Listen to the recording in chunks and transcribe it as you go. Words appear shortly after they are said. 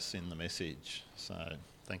in the message. So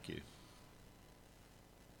thank you.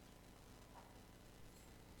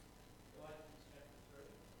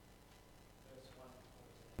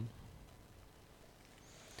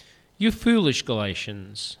 You foolish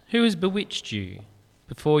Galatians, who has bewitched you?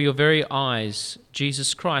 Before your very eyes,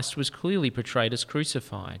 Jesus Christ was clearly portrayed as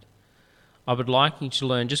crucified. I would like you to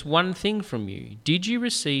learn just one thing from you. Did you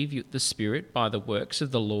receive the Spirit by the works of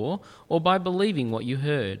the law or by believing what you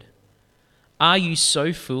heard? Are you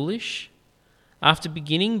so foolish? After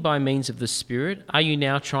beginning by means of the Spirit, are you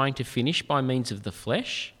now trying to finish by means of the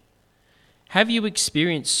flesh? Have you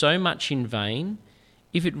experienced so much in vain,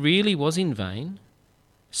 if it really was in vain?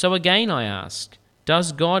 So again I ask,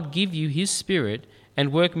 does God give you his Spirit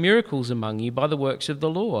and work miracles among you by the works of the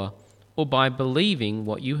law, or by believing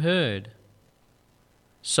what you heard?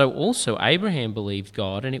 So also Abraham believed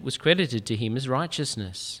God, and it was credited to him as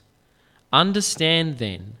righteousness. Understand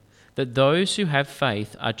then that those who have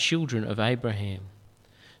faith are children of Abraham.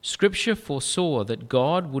 Scripture foresaw that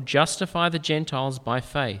God would justify the Gentiles by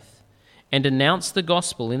faith, and announced the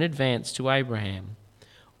gospel in advance to Abraham.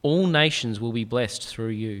 All nations will be blessed through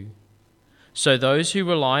you. So those who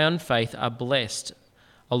rely on faith are blessed,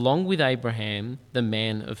 along with Abraham, the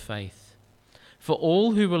man of faith. For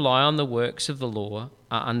all who rely on the works of the law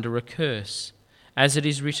are under a curse. As it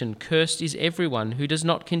is written, cursed is everyone who does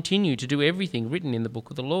not continue to do everything written in the book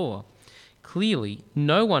of the law. Clearly,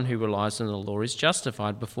 no one who relies on the law is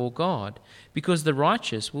justified before God, because the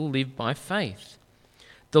righteous will live by faith.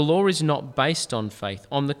 The law is not based on faith.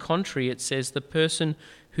 On the contrary, it says the person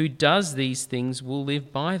who does these things will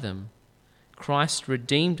live by them. Christ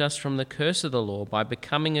redeemed us from the curse of the law by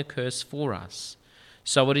becoming a curse for us.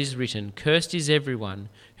 So it is written, cursed is everyone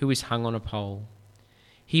who is hung on a pole.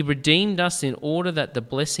 He redeemed us in order that the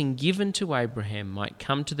blessing given to Abraham might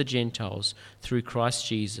come to the Gentiles through Christ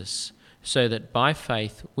Jesus, so that by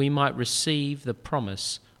faith we might receive the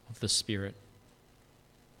promise of the Spirit.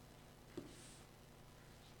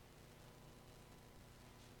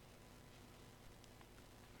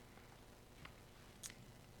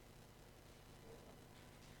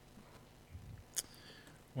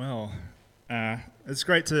 Well, it's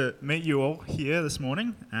great to meet you all here this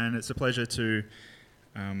morning, and it's a pleasure to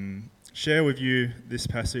share with you this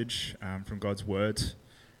passage from God's Word.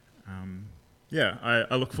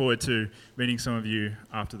 I look forward to meeting some of you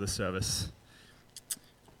after the service.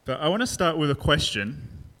 But I want to start with a question.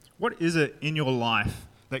 What is it in your life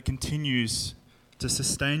that continues to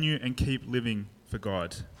sustain you and keep living for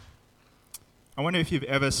God? I wonder if you've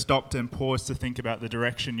ever stopped and paused to think about the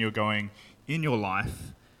direction you're going in your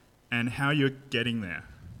life and how you're getting there.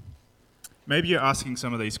 Maybe you're asking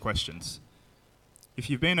some of these questions. If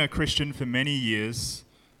you've been a Christian for many years,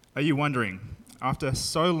 are you wondering, after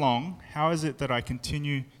so long, how is it that I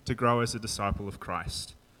continue to grow as a disciple of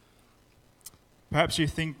Christ? Perhaps you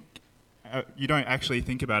think you don't actually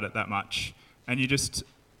think about it that much, and you just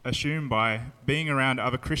assume by being around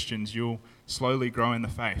other Christians you'll slowly grow in the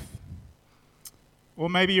faith. Or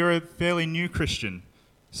maybe you're a fairly new Christian,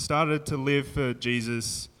 started to live for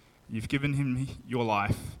Jesus. You've given him your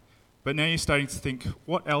life, but now you're starting to think,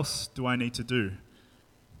 what else do I need to do?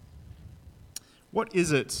 What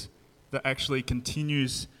is it that actually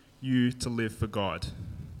continues you to live for God?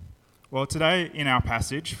 Well, today in our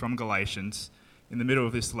passage from Galatians, in the middle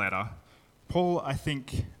of this letter, Paul, I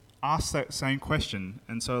think, asks that same question,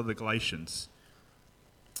 and so are the Galatians.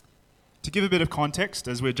 To give a bit of context,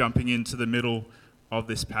 as we're jumping into the middle of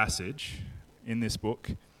this passage in this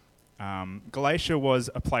book, Galatia was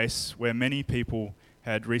a place where many people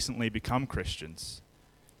had recently become Christians.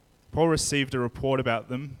 Paul received a report about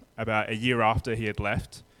them about a year after he had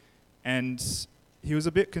left, and he was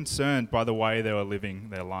a bit concerned by the way they were living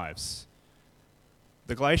their lives.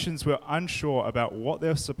 The Galatians were unsure about what they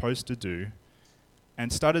were supposed to do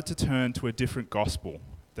and started to turn to a different gospel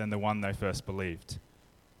than the one they first believed.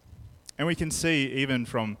 And we can see, even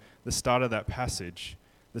from the start of that passage,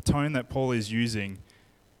 the tone that Paul is using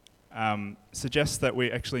suggests that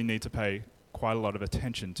we actually need to pay quite a lot of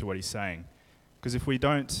attention to what he's saying. Because if we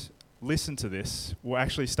don't listen to this, we'll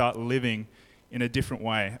actually start living in a different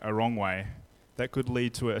way, a wrong way, that could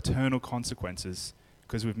lead to eternal consequences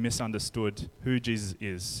because we've misunderstood who Jesus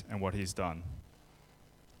is and what he's done.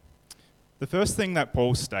 The first thing that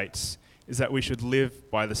Paul states is that we should live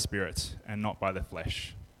by the Spirit and not by the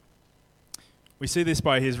flesh. We see this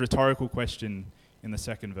by his rhetorical question in the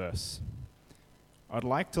second verse. I'd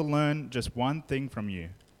like to learn just one thing from you.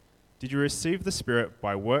 Did you receive the Spirit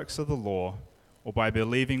by works of the law or by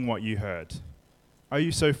believing what you heard? Are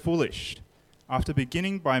you so foolish? After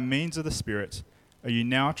beginning by means of the Spirit, are you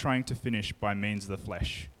now trying to finish by means of the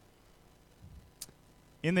flesh?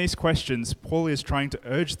 In these questions, Paul is trying to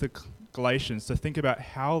urge the Galatians to think about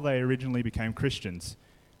how they originally became Christians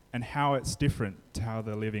and how it's different to how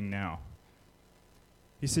they're living now.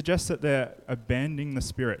 He suggests that they're abandoning the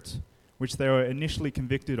spirit, which they were initially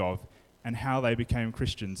convicted of, and how they became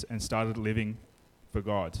Christians and started living for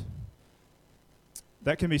God.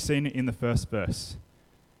 That can be seen in the first verse.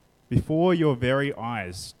 Before your very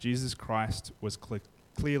eyes, Jesus Christ was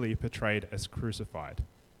clearly portrayed as crucified.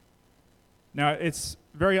 Now, it's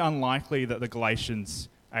very unlikely that the Galatians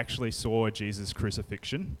actually saw Jesus'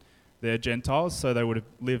 crucifixion. They're Gentiles, so they would have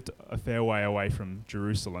lived a fair way away from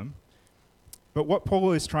Jerusalem. But what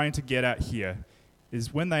Paul is trying to get at here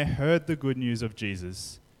is when they heard the good news of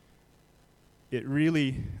Jesus,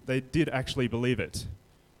 they did actually believe it.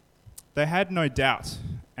 They had no doubt,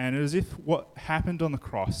 and it was as if what happened on the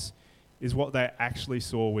cross is what they actually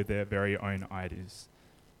saw with their very own eyes.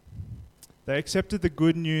 They accepted the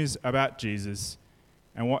good news about Jesus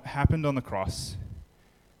and what happened on the cross,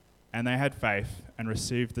 and they had faith and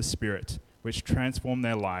received the Spirit, which transformed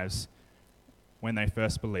their lives when they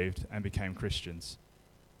first believed and became Christians.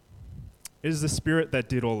 It is the Spirit that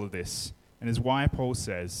did all of this, and is why Paul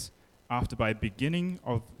says, after by beginning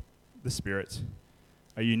of the Spirit,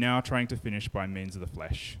 are you now trying to finish by means of the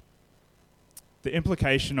flesh? The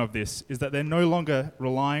implication of this is that they're no longer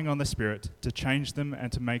relying on the Spirit to change them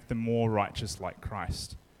and to make them more righteous like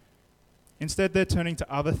Christ. Instead, they're turning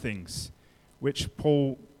to other things, which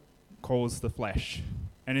Paul calls the flesh.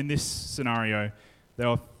 And in this scenario, they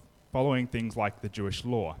are following things like the Jewish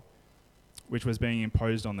law, which was being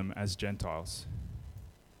imposed on them as Gentiles.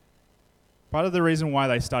 Part of the reason why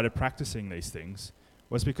they started practicing these things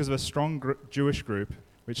was because of a strong Jewish group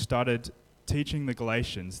which started teaching the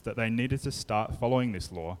Galatians that they needed to start following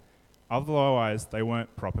this law, otherwise they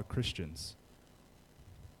weren't proper Christians.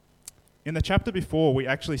 In the chapter before, we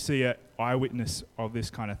actually see an eyewitness of this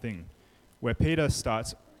kind of thing, where Peter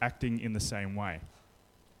starts acting in the same way.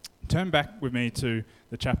 Turn back with me to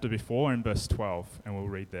the chapter before in verse 12, and we'll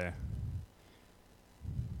read there.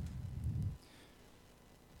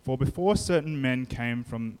 For before certain men came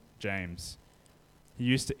from James, he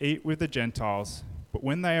used to eat with the Gentiles, but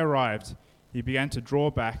when they arrived, he began to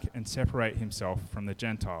draw back and separate himself from the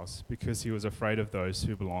Gentiles, because he was afraid of those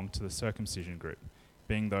who belonged to the circumcision group,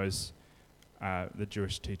 being those the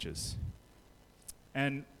Jewish teachers.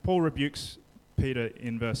 And Paul rebukes Peter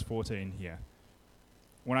in verse 14 here.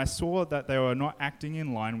 When I saw that they were not acting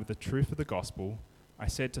in line with the truth of the gospel, I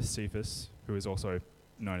said to Cephas, who is also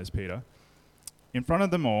known as Peter, in front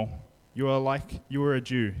of them all, you are a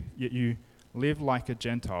Jew, yet you live like a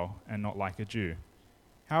Gentile and not like a Jew.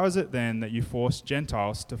 How is it then that you force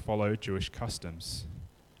Gentiles to follow Jewish customs?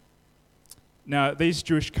 Now, these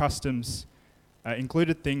Jewish customs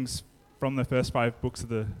included things from the first 5 books of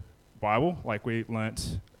the Bible, like we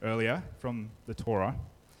learnt earlier from the Torah.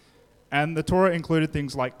 And the Torah included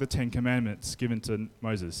things like the 10 Commandments given to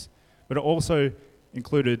Moses, but it also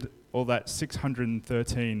included all that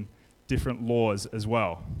 613 different laws as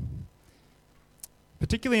well.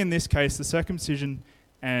 Particularly in this case, the circumcision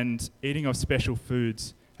and eating of special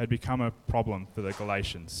foods had become a problem for the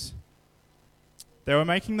Galatians. They were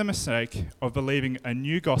making the mistake of believing a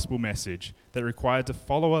new gospel message that required to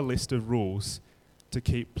follow a list of rules to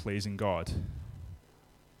keep pleasing God.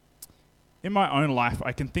 In my own life,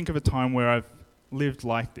 I can think of a time where I've lived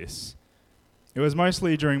like this. It was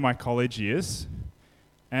mostly during my college years,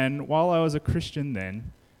 and while I was a Christian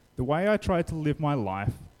then, the way I tried to live my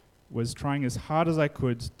life was trying as hard as I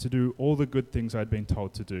could to do all the good things I'd been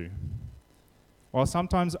told to do. While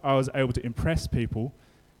sometimes I was able to impress people,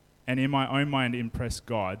 and in my own mind impress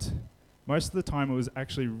God, most of the time it was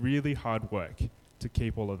actually really hard work to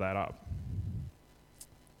keep all of that up.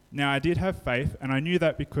 Now, I did have faith, and I knew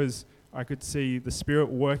that because I could see the Spirit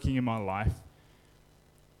working in my life,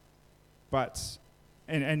 but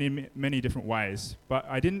and in many different ways, but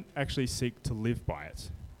I didn't actually seek to live by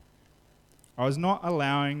it. I was not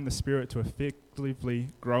allowing the Spirit to effectively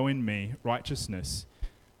grow in me righteousness,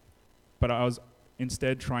 but I was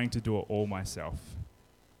instead trying to do it all myself.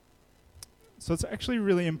 So it's actually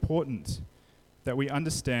really important that we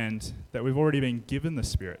understand that we've already been given the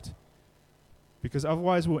Spirit, because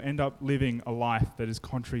otherwise we'll end up living a life that is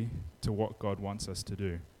contrary to what God wants us to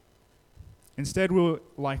do. Instead, we'll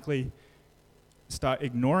likely start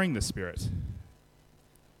ignoring the Spirit,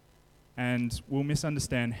 and we'll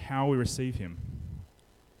misunderstand how we receive Him.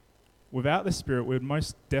 Without the Spirit, we would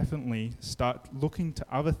most definitely start looking to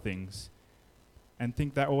other things and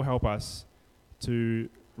think that will help us to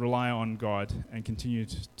rely on God and continue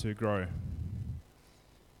to grow.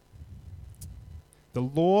 The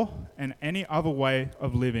law and any other way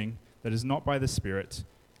of living that is not by the Spirit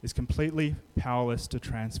is completely powerless to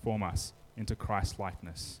transform us into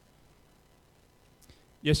Christ-likeness.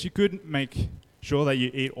 Yes, you could make sure that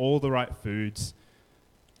you eat all the right foods,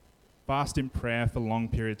 fast in prayer for long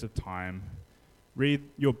periods of time, read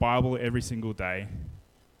your Bible every single day,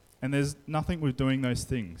 and there's nothing with doing those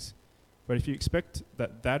things. But if you expect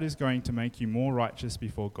that that is going to make you more righteous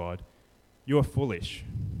before God, you are foolish.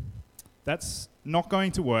 That's not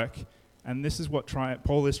going to work, and this is what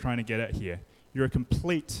Paul is trying to get at here. You're a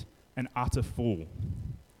complete and utter fool.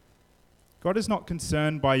 God is not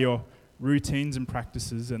concerned by your routines and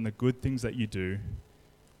practices and the good things that you do.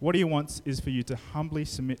 What he wants is for you to humbly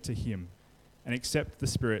submit to him and accept the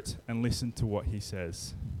Spirit and listen to what he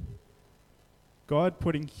says. God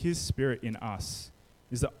putting his Spirit in us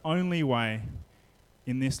is the only way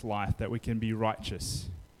in this life that we can be righteous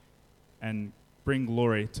and bring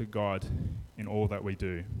glory to God in all that we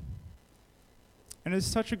do. And it's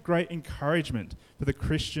such a great encouragement for the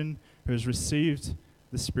Christian who has received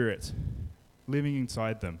the Spirit living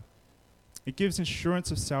inside them. It gives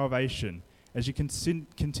assurance of salvation as you can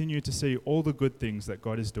continue to see all the good things that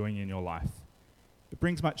God is doing in your life. It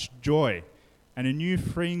brings much joy and a new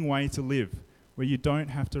freeing way to live where you don't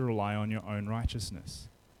have to rely on your own righteousness.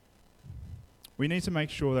 We need to make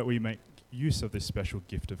sure that we make use of this special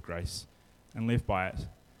gift of grace and live by it.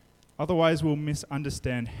 Otherwise, we'll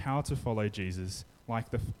misunderstand how to follow Jesus like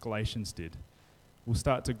the Galatians did. We'll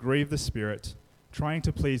start to grieve the Spirit, trying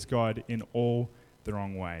to please God in all the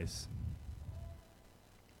wrong ways.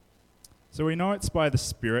 So we know it's by the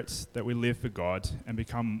Spirit that we live for God and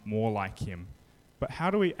become more like him. But how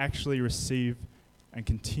do we actually receive and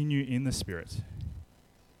continue in the Spirit?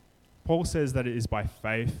 Paul says that it is by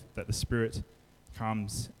faith that the Spirit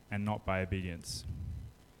comes and not by obedience.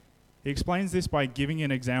 He explains this by giving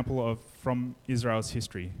an example from Israel's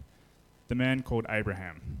history, the man called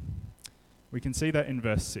Abraham. We can see that in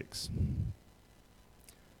verse 6.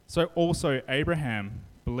 So also Abraham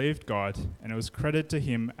believed God, and it was credited to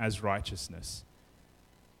him as righteousness.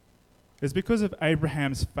 It's because of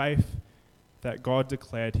Abraham's faith that God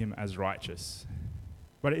declared him as righteous.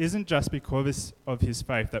 But it isn't just because of his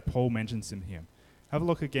faith that Paul mentions in him. Have a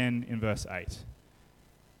look again in verse 8.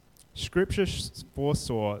 Scripture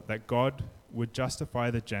foresaw that God would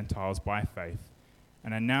justify the Gentiles by faith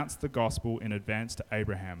and announce the gospel in advance to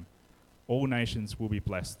Abraham. All nations will be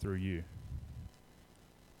blessed through you.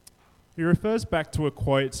 He refers back to a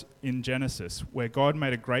quote in Genesis where God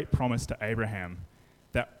made a great promise to Abraham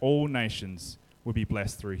that all nations would be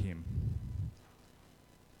blessed through him.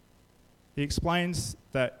 He explains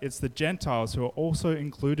that it's the Gentiles who are also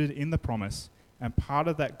included in the promise and part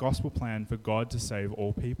of that gospel plan for God to save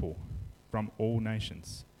all people from all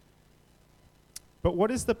nations. But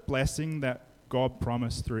what is the blessing that God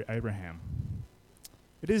promised through Abraham?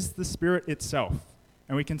 It is the Spirit itself,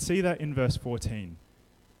 and we can see that in verse 14.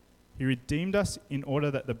 He redeemed us in order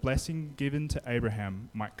that the blessing given to Abraham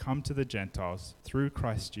might come to the Gentiles through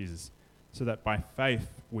Christ Jesus, so that by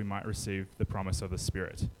faith we might receive the promise of the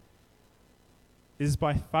Spirit. It is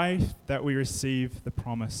by faith that we receive the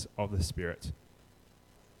promise of the Spirit.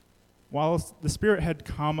 While the Spirit had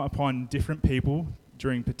come upon different people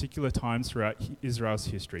during particular times throughout Israel's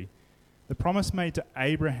history, the promise made to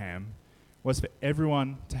Abraham was for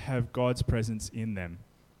everyone to have God's presence in them.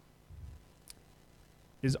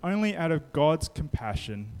 It is only out of God's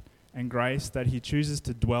compassion and grace that he chooses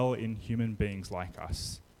to dwell in human beings like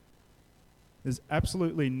us. There's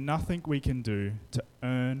absolutely nothing we can do to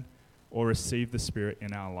earn or receive the Spirit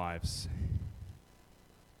in our lives.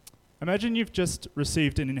 Imagine you've just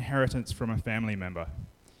received an inheritance from a family member.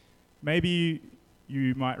 Maybe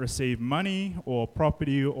you might receive money or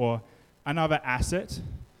property or another asset,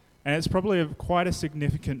 and it's probably of quite a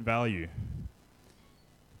significant value.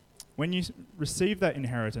 When you receive that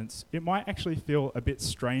inheritance, it might actually feel a bit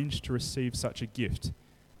strange to receive such a gift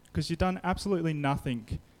because you've done absolutely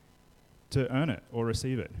nothing to earn it or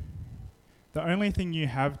receive it. The only thing you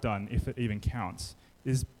have done, if it even counts,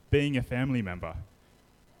 is being a family member,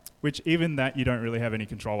 which even that you don't really have any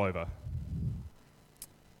control over.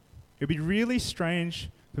 It'd be really strange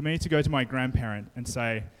for me to go to my grandparent and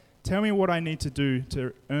say, "Tell me what I need to do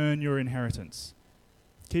to earn your inheritance.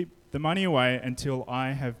 Keep the money away until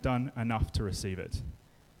I have done enough to receive it."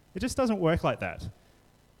 It just doesn't work like that.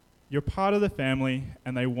 You're part of the family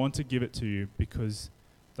and they want to give it to you because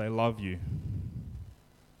they love you.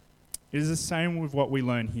 It is the same with what we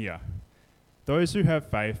learn here. Those who have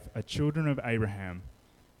faith are children of Abraham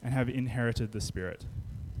and have inherited the Spirit.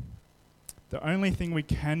 The only thing we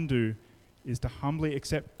can do is to humbly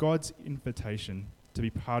accept God's invitation to be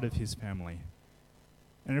part of his family.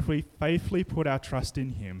 And if we faithfully put our trust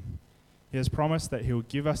in him, He has promised that he will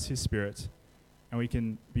give us his Spirit, and we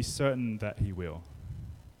can be certain that he will.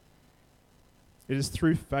 It is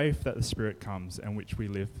through faith that the Spirit comes and which we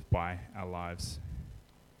live by our lives.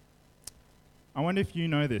 I wonder if you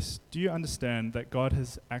know this. Do you understand that God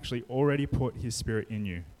has actually already put his Spirit in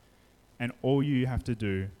you, and all you have to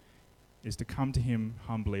do is to come to him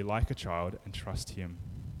humbly like a child and trust him?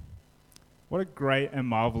 What a great and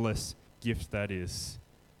marvelous gift that is.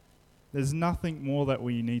 There's nothing more that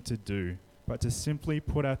we need to do but to simply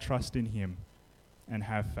put our trust in him and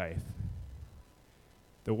have faith.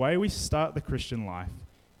 The way we start the Christian life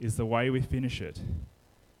is the way we finish it,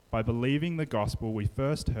 by believing the gospel we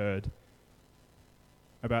first heard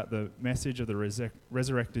about the message of the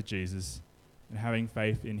resurrected Jesus and having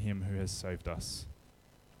faith in him who has saved us.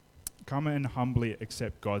 Come and humbly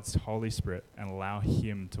accept God's Holy Spirit and allow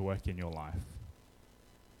him to work in your life.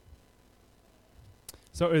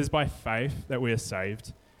 So it is by faith that we are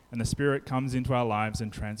saved, and the Spirit comes into our lives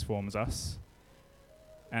and transforms us,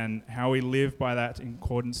 and how we live by that in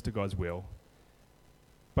accordance to God's will.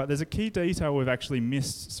 But there's a key detail we've actually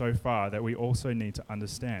missed so far that we also need to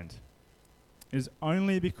understand. It is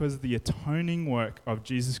only because of the atoning work of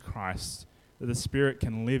Jesus Christ that the Spirit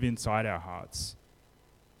can live inside our hearts.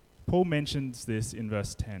 Paul mentions this in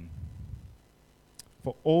verse 10.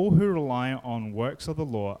 For all who rely on works of the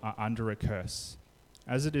law are under a curse.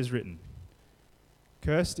 As it is written,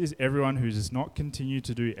 cursed is everyone who does not continue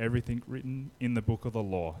to do everything written in the book of the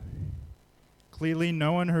law. Clearly,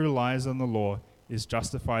 no one who relies on the law is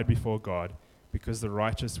justified before God, because the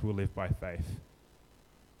righteous will live by faith.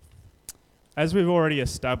 As we've already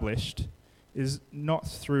established, it is not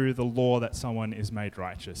through the law that someone is made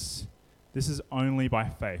righteous. This is only by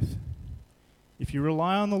faith. If you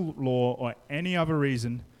rely on the law or any other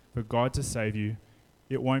reason for God to save you,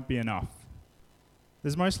 it won't be enough.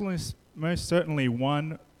 There's most certainly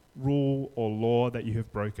one rule or law that you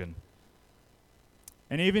have broken.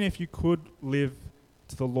 And even if you could live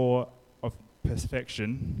to the law of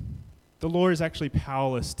perfection, the law is actually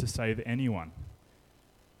powerless to save anyone.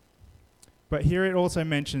 But here it also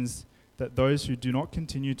mentions that those who do not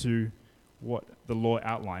continue to what the law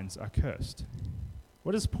outlines are cursed.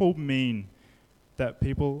 What does Paul mean that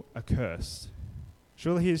people are cursed?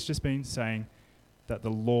 Surely he has just been saying that the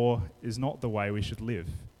law is not the way we should live.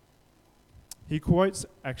 He quotes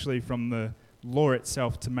actually from the law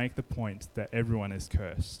itself to make the point that everyone is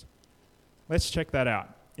cursed. Let's check that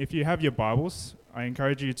out. If you have your Bibles, I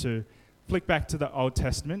encourage you to flick back to the Old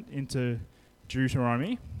Testament into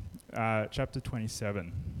Deuteronomy chapter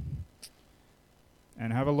 27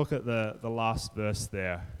 and have a look at the last verse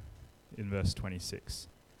there in verse 26.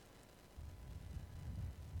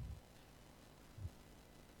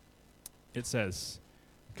 It says,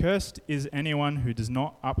 cursed is anyone who does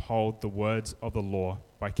not uphold the words of the law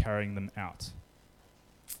by carrying them out.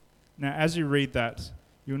 Now, as you read that,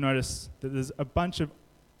 you'll notice that there's a bunch of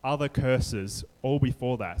other curses all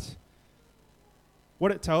before that.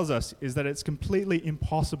 What it tells us is that it's completely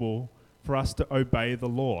impossible for us to obey the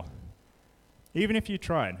law, even if you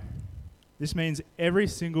tried. This means every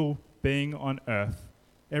single being on earth,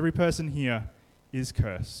 every person here, is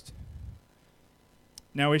cursed.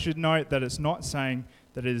 Now, we should note that it's not saying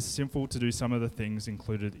that it is sinful to do some of the things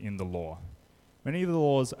included in the law. Many of the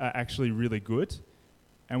laws are actually really good,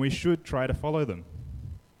 and we should try to follow them.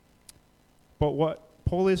 But what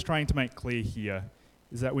Paul is trying to make clear here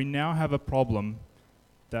is that we now have a problem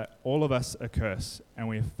that all of us are cursed, and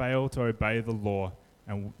we fail to obey the law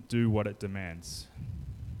and do what it demands.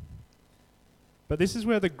 But this is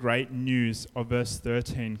where the great news of verse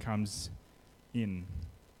 13 comes in.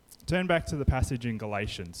 Turn back to the passage in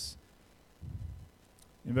Galatians.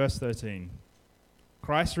 In verse 13,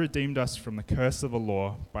 Christ redeemed us from the curse of the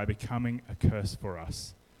law by becoming a curse for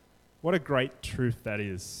us. What a great truth that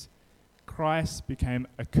is. Christ became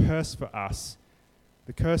a curse for us,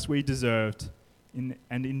 the curse we deserved, and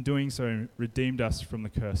in doing so redeemed us from the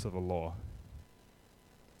curse of the law.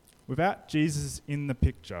 Without Jesus in the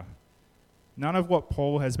picture, none of what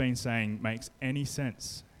Paul has been saying makes any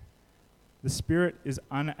sense. The Spirit is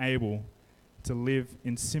unable to live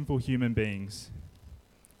in sinful human beings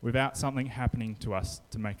without something happening to us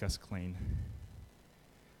to make us clean.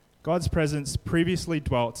 God's presence previously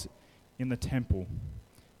dwelt in the temple,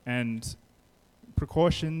 and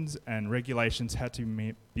precautions and regulations had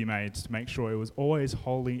to be made to make sure it was always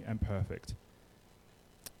holy and perfect.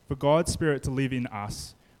 For God's Spirit to live in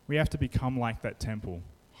us, we have to become like that temple,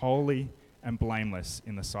 holy and blameless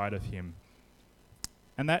in the sight of Him.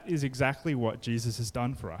 And that is exactly what Jesus has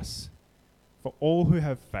done for us. For all who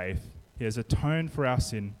have faith, He has atoned for our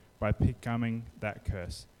sin by becoming that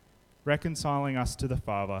curse, reconciling us to the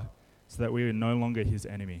Father so that we are no longer his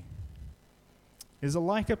enemy. Is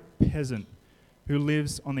like a peasant who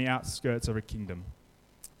lives on the outskirts of a kingdom.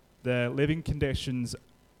 Their living conditions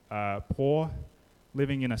are poor,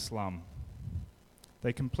 living in a slum.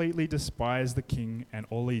 They completely despise the king and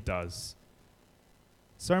all he does.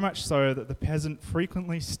 So much so that the peasant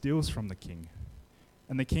frequently steals from the king.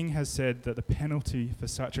 And the king has said that the penalty for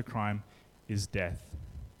such a crime is death.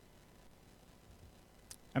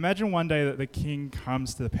 Imagine one day that the king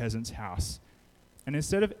comes to the peasant's house, and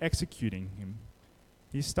instead of executing him,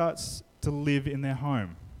 he starts to live in their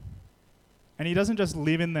home. And he doesn't just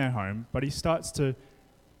live in their home, but he starts to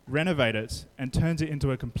renovate it and turns it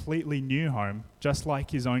into a completely new home, just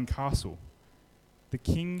like his own castle. The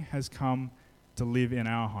king has come to live in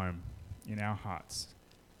our home, in our hearts.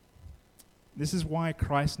 This is why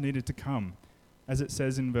Christ needed to come, as it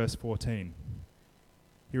says in verse 14.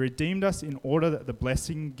 He redeemed us in order that the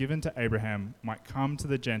blessing given to Abraham might come to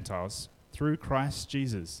the Gentiles through Christ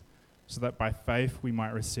Jesus, so that by faith we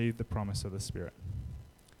might receive the promise of the Spirit.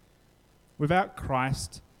 Without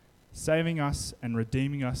Christ saving us and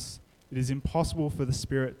redeeming us, it is impossible for the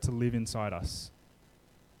Spirit to live inside us.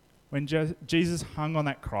 When Jesus hung on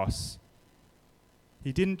that cross,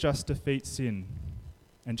 he didn't just defeat sin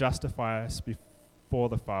and justify us before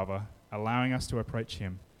the Father, allowing us to approach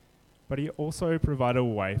him, but he also provided a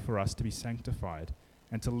way for us to be sanctified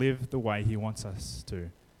and to live the way he wants us to,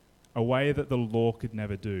 a way that the law could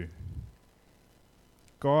never do.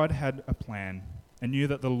 God had a plan and knew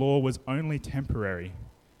that the law was only temporary.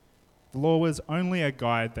 The law was only a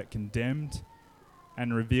guide that condemned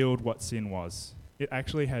and revealed what sin was. It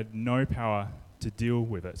actually had no power to deal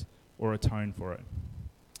with it or atone for it.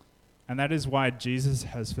 And that is why Jesus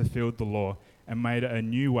has fulfilled the law and made it a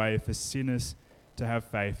new way for sinners to have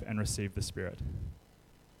faith and receive the Spirit.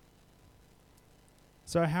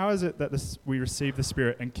 So how is it that we receive the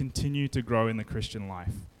Spirit and continue to grow in the Christian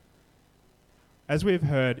life? As we've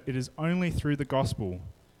heard, it is only through the gospel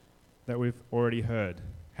that we've already heard,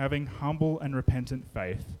 having humble and repentant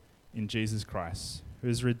faith in Jesus Christ, who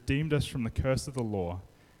has redeemed us from the curse of the law,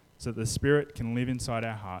 so that the Spirit can live inside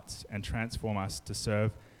our hearts and transform us to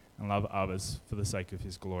serve and love others for the sake of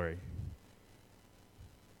his glory.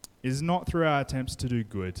 It is not through our attempts to do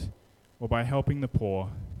good or by helping the poor,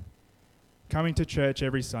 coming to church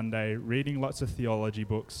every Sunday, reading lots of theology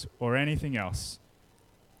books, or anything else.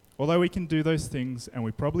 Although we can do those things, and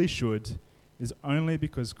we probably should, is only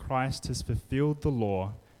because Christ has fulfilled the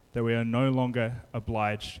law that we are no longer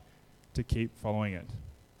obliged to keep following it,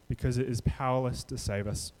 because it is powerless to save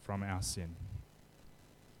us from our sin.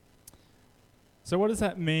 So what does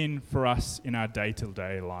that mean for us in our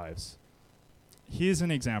day-to-day lives? Here's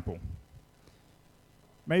an example.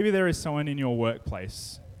 Maybe there is someone in your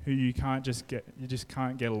workplace who you just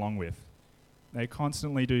can't get along with. They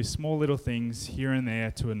constantly do small little things here and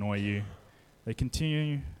there to annoy you. They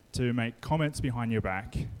continue to make comments behind your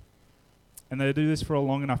back. And they do this for a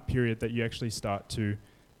long enough period that you actually start to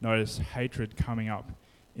notice hatred coming up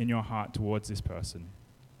in your heart towards this person.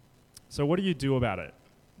 So what do you do about it?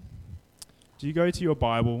 Do you go to your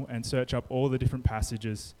Bible and search up all the different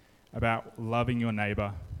passages about loving your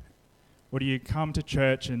neighbor? Or do you come to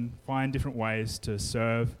church and find different ways to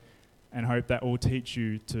serve and hope that will teach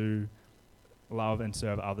you to love and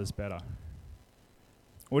serve others better?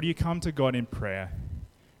 Or do you come to God in prayer,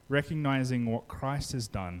 recognizing what Christ has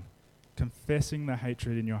done, confessing the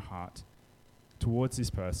hatred in your heart towards this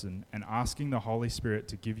person, and asking the Holy Spirit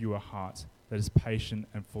to give you a heart that is patient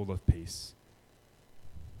and full of peace?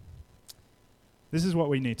 This is what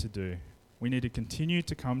we need to do. We need to continue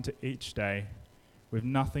to come to each day with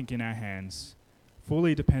nothing in our hands,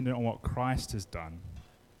 fully dependent on what Christ has done,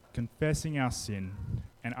 confessing our sin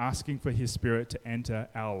and asking for his Spirit to enter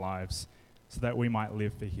our lives so that we might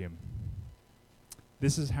live for him.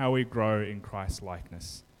 This is how we grow in Christ's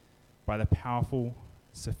likeness, by the powerful,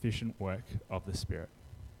 sufficient work of the Spirit.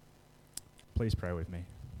 Please pray with me.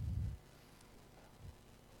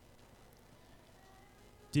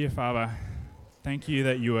 Dear Father, thank you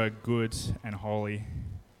that you are good and holy.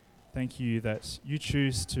 Thank you that you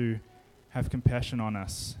choose to have compassion on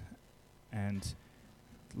us and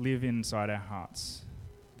live inside our hearts.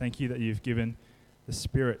 Thank you that you've given the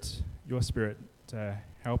Spirit, your Spirit, to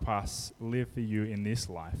help us live for you in this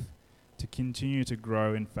life, to continue to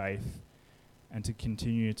grow in faith and to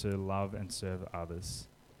continue to love and serve others.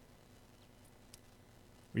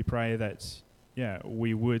 We pray that,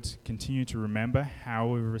 we would continue to remember how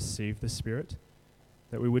we received the Spirit,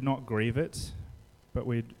 that we would not grieve it, but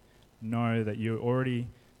we'd know that you already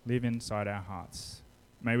live inside our hearts.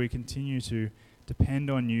 May we continue to depend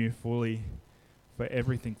on you fully for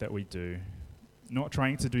everything that we do. not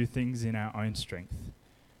trying to do things in our own strength,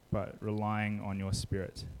 but relying on your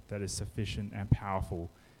Spirit that is sufficient and powerful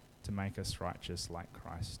to make us righteous like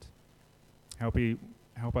Christ.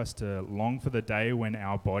 Help us to long for the day when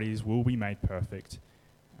our bodies will be made perfect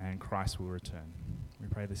and Christ will return. We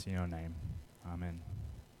pray this in your name. Amen.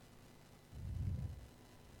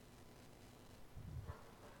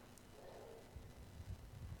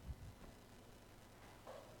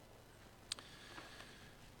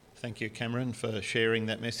 Thank you, Cameron, for sharing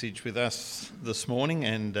that message with us this morning.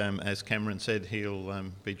 And as Cameron said, he'll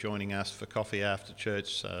be joining us for coffee after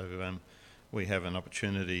church, so we have an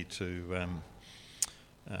opportunity to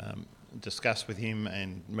discuss with him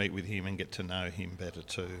and meet with him and get to know him better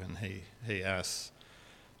too, and he us.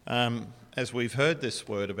 As we've heard this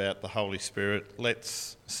word about the Holy Spirit,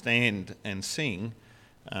 let's stand and sing.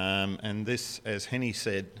 And this, as Henny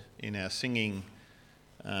said in our singing,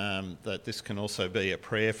 that this can also be a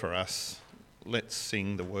prayer for us. Let's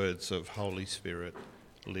sing the words of Holy Spirit,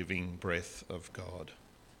 living breath of God.